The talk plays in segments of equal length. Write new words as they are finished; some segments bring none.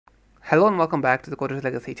Hello and welcome back to the Coders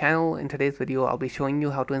Legacy channel. In today's video, I'll be showing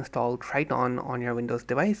you how to install Triton on your Windows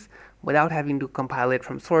device without having to compile it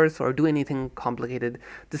from source or do anything complicated.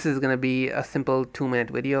 This is going to be a simple 2-minute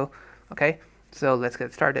video. Okay, so let's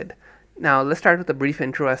get started. Now let's start with a brief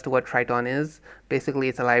intro as to what Triton is. Basically,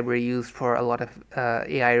 it's a library used for a lot of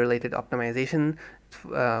AI related optimization,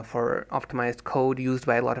 for optimized code used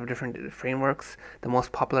by a lot of different frameworks. The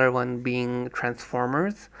most popular one being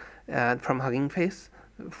transformers from Hugging Face,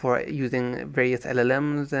 for using various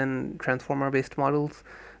LLMs and transformer based models.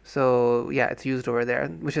 So yeah, it's used over there,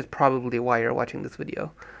 which is probably why you're watching this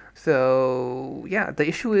video. So yeah, the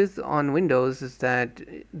issue is on Windows is that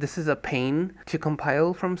this is a pain to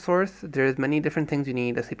compile from source. There's many different things you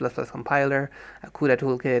need: a C++ compiler, a CUDA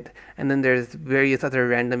toolkit, and then there's various other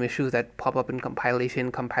random issues that pop up in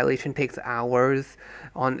compilation. Compilation takes hours,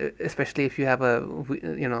 especially if you have a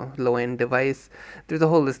low-end device. There's a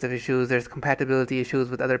whole list of issues. There's compatibility issues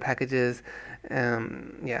with other packages.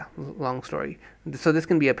 Yeah, long story. So this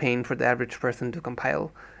can be a pain for the average person to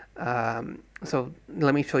compile. So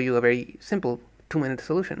let me show you a very simple 2-minute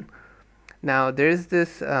solution. Now there's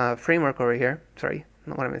this framework over here. Sorry,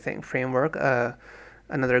 what am I saying? Framework.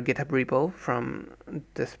 Another GitHub repo from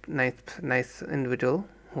this nice individual,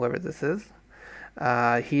 whoever this is.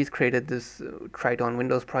 He's created this Triton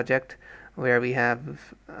Windows project where we have,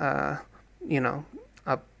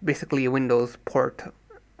 basically a Windows port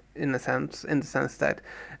in the sense that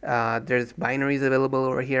there's binaries available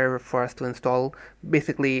over here for us to install,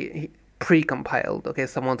 basically pre-compiled. Okay,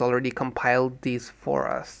 someone's already compiled these for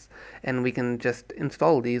us, and we can just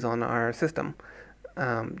install these on our system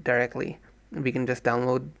directly. We can just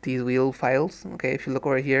download these wheel files. Okay, if you look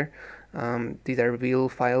over here, these are wheel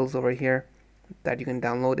files over here that you can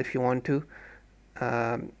download if you want to.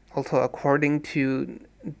 Also, according to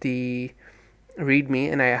the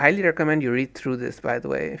README, and I highly recommend you read through this, by the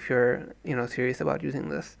way, if you're serious about using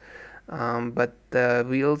this. But the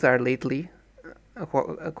wheels are lately,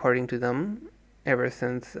 according to them, ever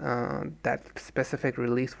since that specific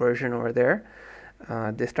release version over there,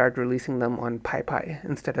 they start releasing them on PyPy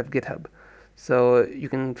instead of GitHub. So you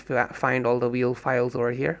can find all the wheel files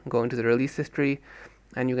over here. Go into the release history,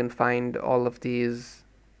 and you can find all of these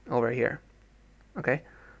over here. Okay.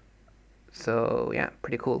 So yeah,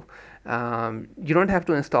 pretty cool. You don't have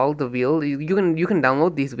to install the wheel. You can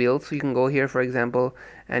download these wheels. So you can go here, for example,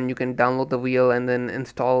 and you can download the wheel and then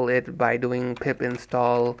install it by doing pip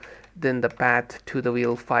install, then the path to the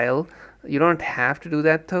wheel file. You don't have to do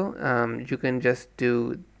that though. You can just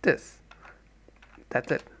do this.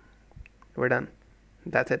 That's it. We're done.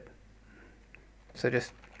 That's it. So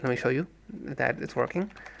just let me show you that it's working.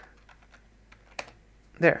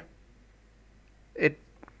 There.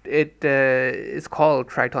 It is called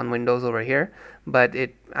Triton Windows over here, but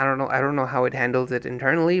I don't know how it handles it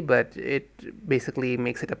internally, but it basically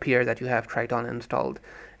makes it appear that you have Triton installed.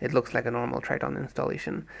 It looks like a normal Triton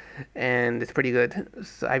installation, and it's pretty good.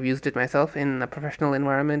 So I've used it myself in a professional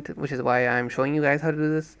environment, which is why I'm showing you guys how to do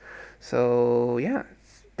this. So yeah,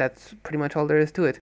 that's pretty much all there is to it.